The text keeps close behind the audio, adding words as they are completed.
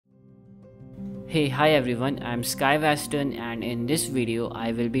Hi everyone, I'm Sky Western, and in this video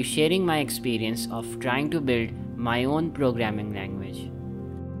I will be sharing my experience of trying to build my own programming language.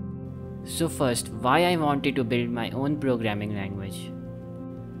 So first, why I wanted to build my own programming language.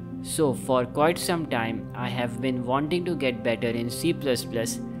 So for quite some time I have been wanting to get better in C++,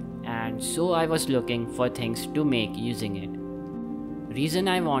 and so I was looking for things to make using it. Reason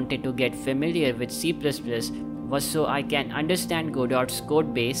I wanted to get familiar with C++ was so I can understand Godot's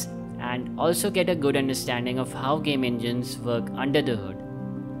code base and also get a good understanding of how game engines work under the hood.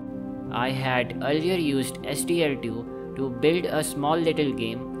 I had earlier used STL2 to build a small little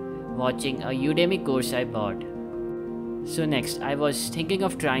game watching a Udemy course I bought. So next I was thinking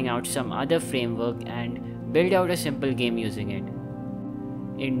of trying out some other framework and build out a simple game using it.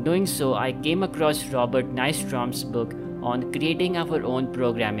 In doing so, I came across Robert Nystrom's book on creating our own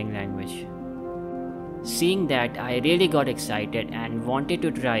programming language. Seeing that, I really got excited and wanted to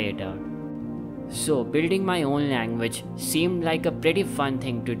try it out. So building my own language seemed like a pretty fun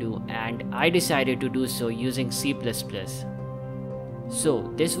thing to do, and I decided to do so using C++.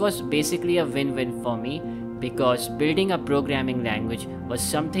 So this was basically a win-win for me because building a programming language was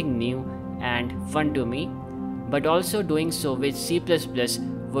something new and fun to me, but also doing so with C++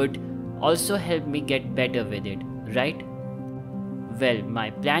 would also help me get better with it, right? Well,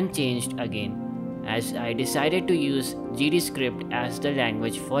 my plan changed again, as I decided to use GDScript as the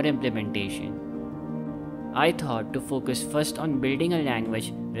language for implementation. I thought to focus first on building a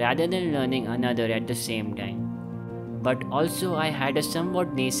language rather than learning another at the same time. But also I had a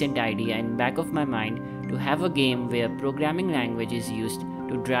somewhat nascent idea in back of my mind to have a game where programming language is used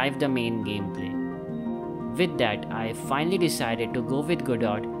to drive the main gameplay. With that, I finally decided to go with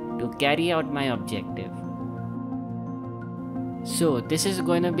Godot to carry out my objective. So this is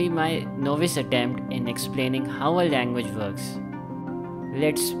going to be my novice attempt in explaining how a language works.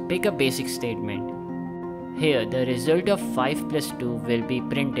 Let's pick a basic statement. Here the result of 5 plus 2 will be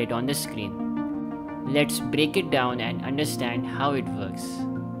printed on the screen. Let's break it down and understand how it works.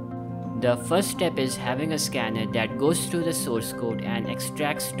 The first step is having a scanner that goes through the source code and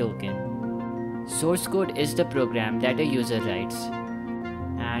extracts token. Source code is the program that a user writes,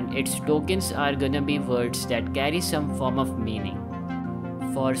 and its tokens are gonna be words that carry some form of meaning.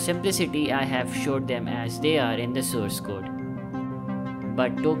 For simplicity, I have showed them as they are in the source code.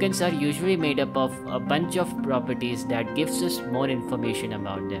 But tokens are usually made up of a bunch of properties that gives us more information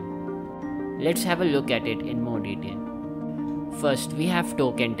about them. Let's have a look at it in more detail. First, we have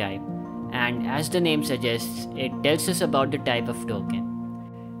token type, and as the name suggests, it tells us about the type of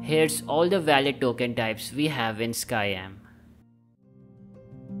token. Here's all the valid token types we have in SkyAM.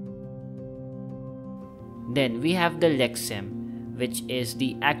 Then we have the lexem, which is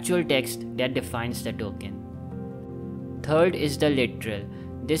the actual text that defines the token. Third is the literal.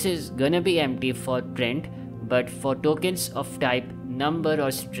 This is gonna be empty for print, but for tokens of type number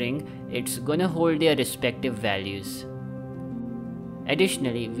or string, it's gonna hold their respective values.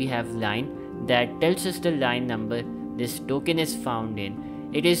 Additionally, we have line that tells us the line number this token is found in.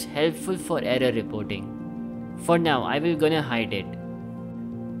 It is helpful for error reporting. For now, I will gonna hide it.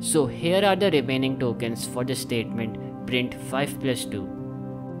 So here are the remaining tokens for the statement print 5 plus 2.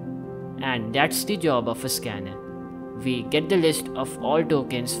 And that's the job of a scanner. We get the list of all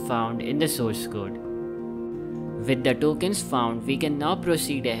tokens found in the source code. With the tokens found, we can now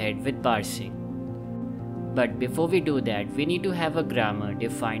proceed ahead with parsing. But before we do that, we need to have a grammar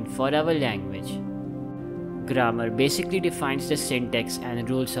defined for our language. Grammar basically defines the syntax and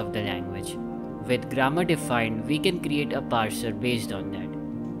rules of the language. With grammar defined, we can create a parser based on that.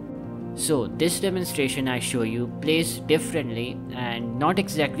 So this demonstration I show you plays differently and not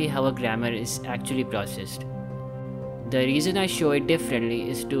exactly how a grammar is actually processed. The reason I show it differently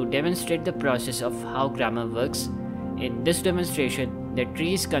is to demonstrate the process of how grammar works. In this demonstration, the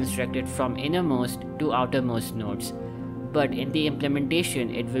tree is constructed from innermost to outermost nodes, but in the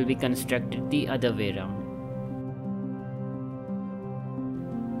implementation it will be constructed the other way around.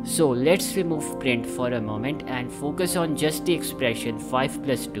 So let's remove print for a moment and focus on just the expression 5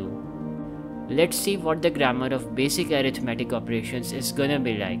 plus 2. Let's see what the grammar of basic arithmetic operations is gonna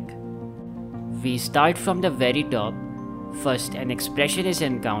be like. We start from the very top. First, an expression is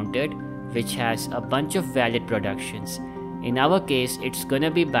encountered which has a bunch of valid productions. In our case, it's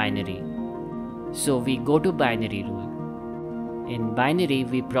gonna be binary. So we go to binary rule. In binary,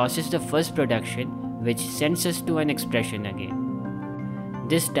 we process the first production, which sends us to an expression again.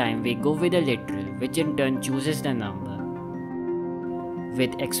 This time we go with a literal, which in turn chooses the number.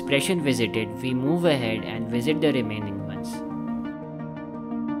 With expression visited, we move ahead and visit the remaining ones.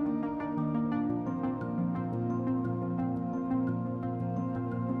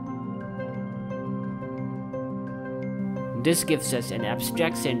 This gives us an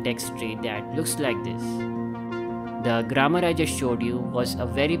abstract syntax tree that looks like this. The grammar I just showed you was a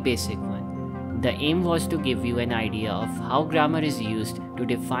very basic one. The aim was to give you an idea of how grammar is used to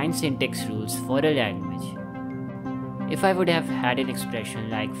define syntax rules for a language. If I would have had an expression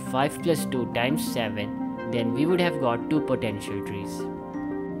like 5 plus 2 times 7, then we would have got 2 potential trees.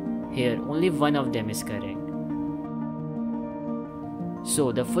 Here only one of them is correct.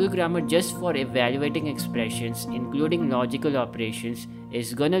 So the full grammar just for evaluating expressions including logical operations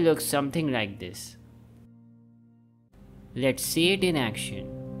is gonna look something like this. Let's see it in action.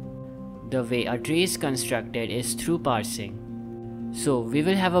 The way a tree is constructed is through parsing. So we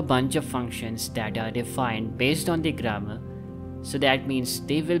will have a bunch of functions that are defined based on the grammar, so that means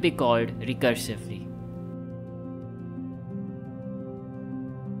they will be called recursively.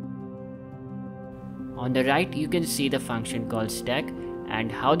 On the right you can see the function called stack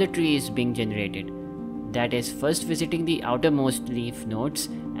and how the tree is being generated. That is first visiting the outermost leaf nodes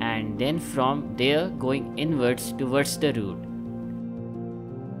and then from there going inwards towards the root.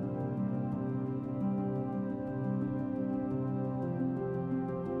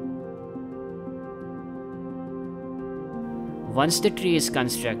 Once the tree is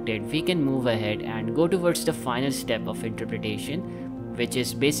constructed, we can move ahead and go towards the final step of interpretation, which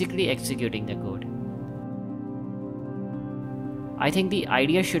is basically executing the code. I think the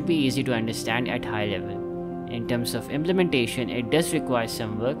idea should be easy to understand at high level. In terms of implementation, it does require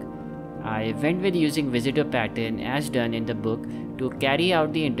some work. I went with using visitor pattern as done in the book to carry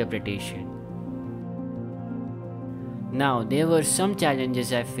out the interpretation. Now, there were some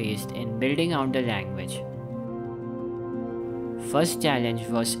challenges I faced in building out the language. First challenge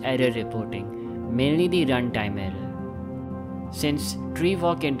was error reporting, mainly the runtime error. Since tree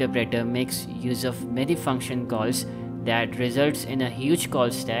walk interpreter makes use of many function calls that results in a huge call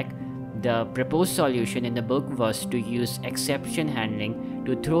stack, the proposed solution in the book was to use exception handling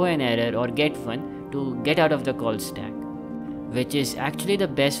to throw an error or get one to get out of the call stack, which is actually the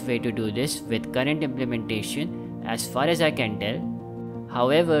best way to do this with current implementation as far as I can tell.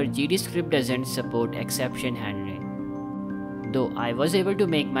 However, GDScript doesn't support exception handling. Though I was able to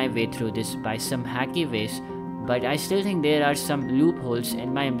make my way through this by some hacky ways, but I still think there are some loopholes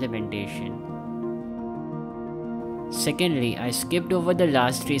in my implementation. Secondly, I skipped over the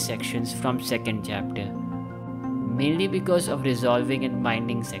last 3 sections from second chapter, mainly because of resolving and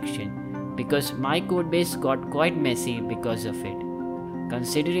binding section, because my codebase got quite messy because of it.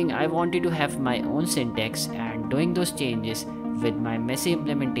 Considering I wanted to have my own syntax and doing those changes with my messy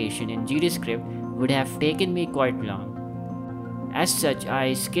implementation in GDScript would have taken me quite long. As such,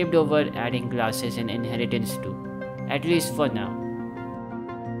 I skipped over adding classes and inheritance too, at least for now.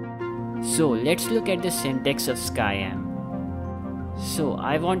 So let's look at the syntax of SkyAm. So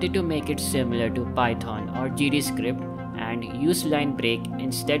I wanted to make it similar to Python or GDScript and use line break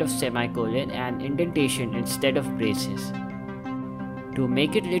instead of semicolon and indentation instead of braces. To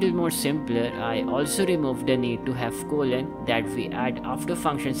make it little more simpler, I also removed the need to have colon that we add after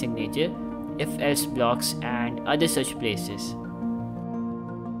function signature, if-else blocks and other such places.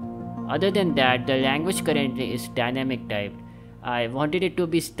 Other than that, the language currently is dynamic typed. I wanted it to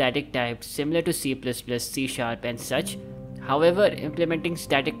be static typed similar to C++, C# and such. However, implementing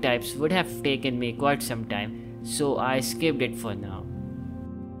static types would have taken me quite some time, so I skipped it for now.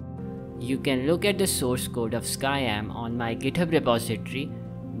 You can look at the source code of SkyAm on my GitHub repository.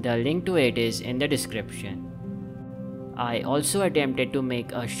 The link to it is in the description. I also attempted to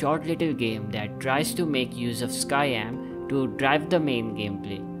make a short little game that tries to make use of SkyAm to drive the main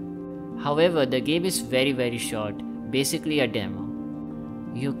gameplay. However, the game is very short, basically a demo.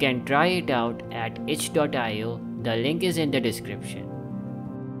 You can try it out at itch.io, the link is in the description.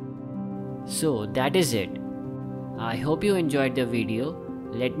 So that is it. I hope you enjoyed the video.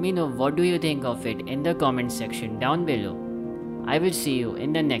 Let me know what do you think of it in the comment section down below. I will see you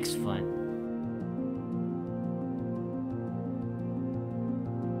in the next one.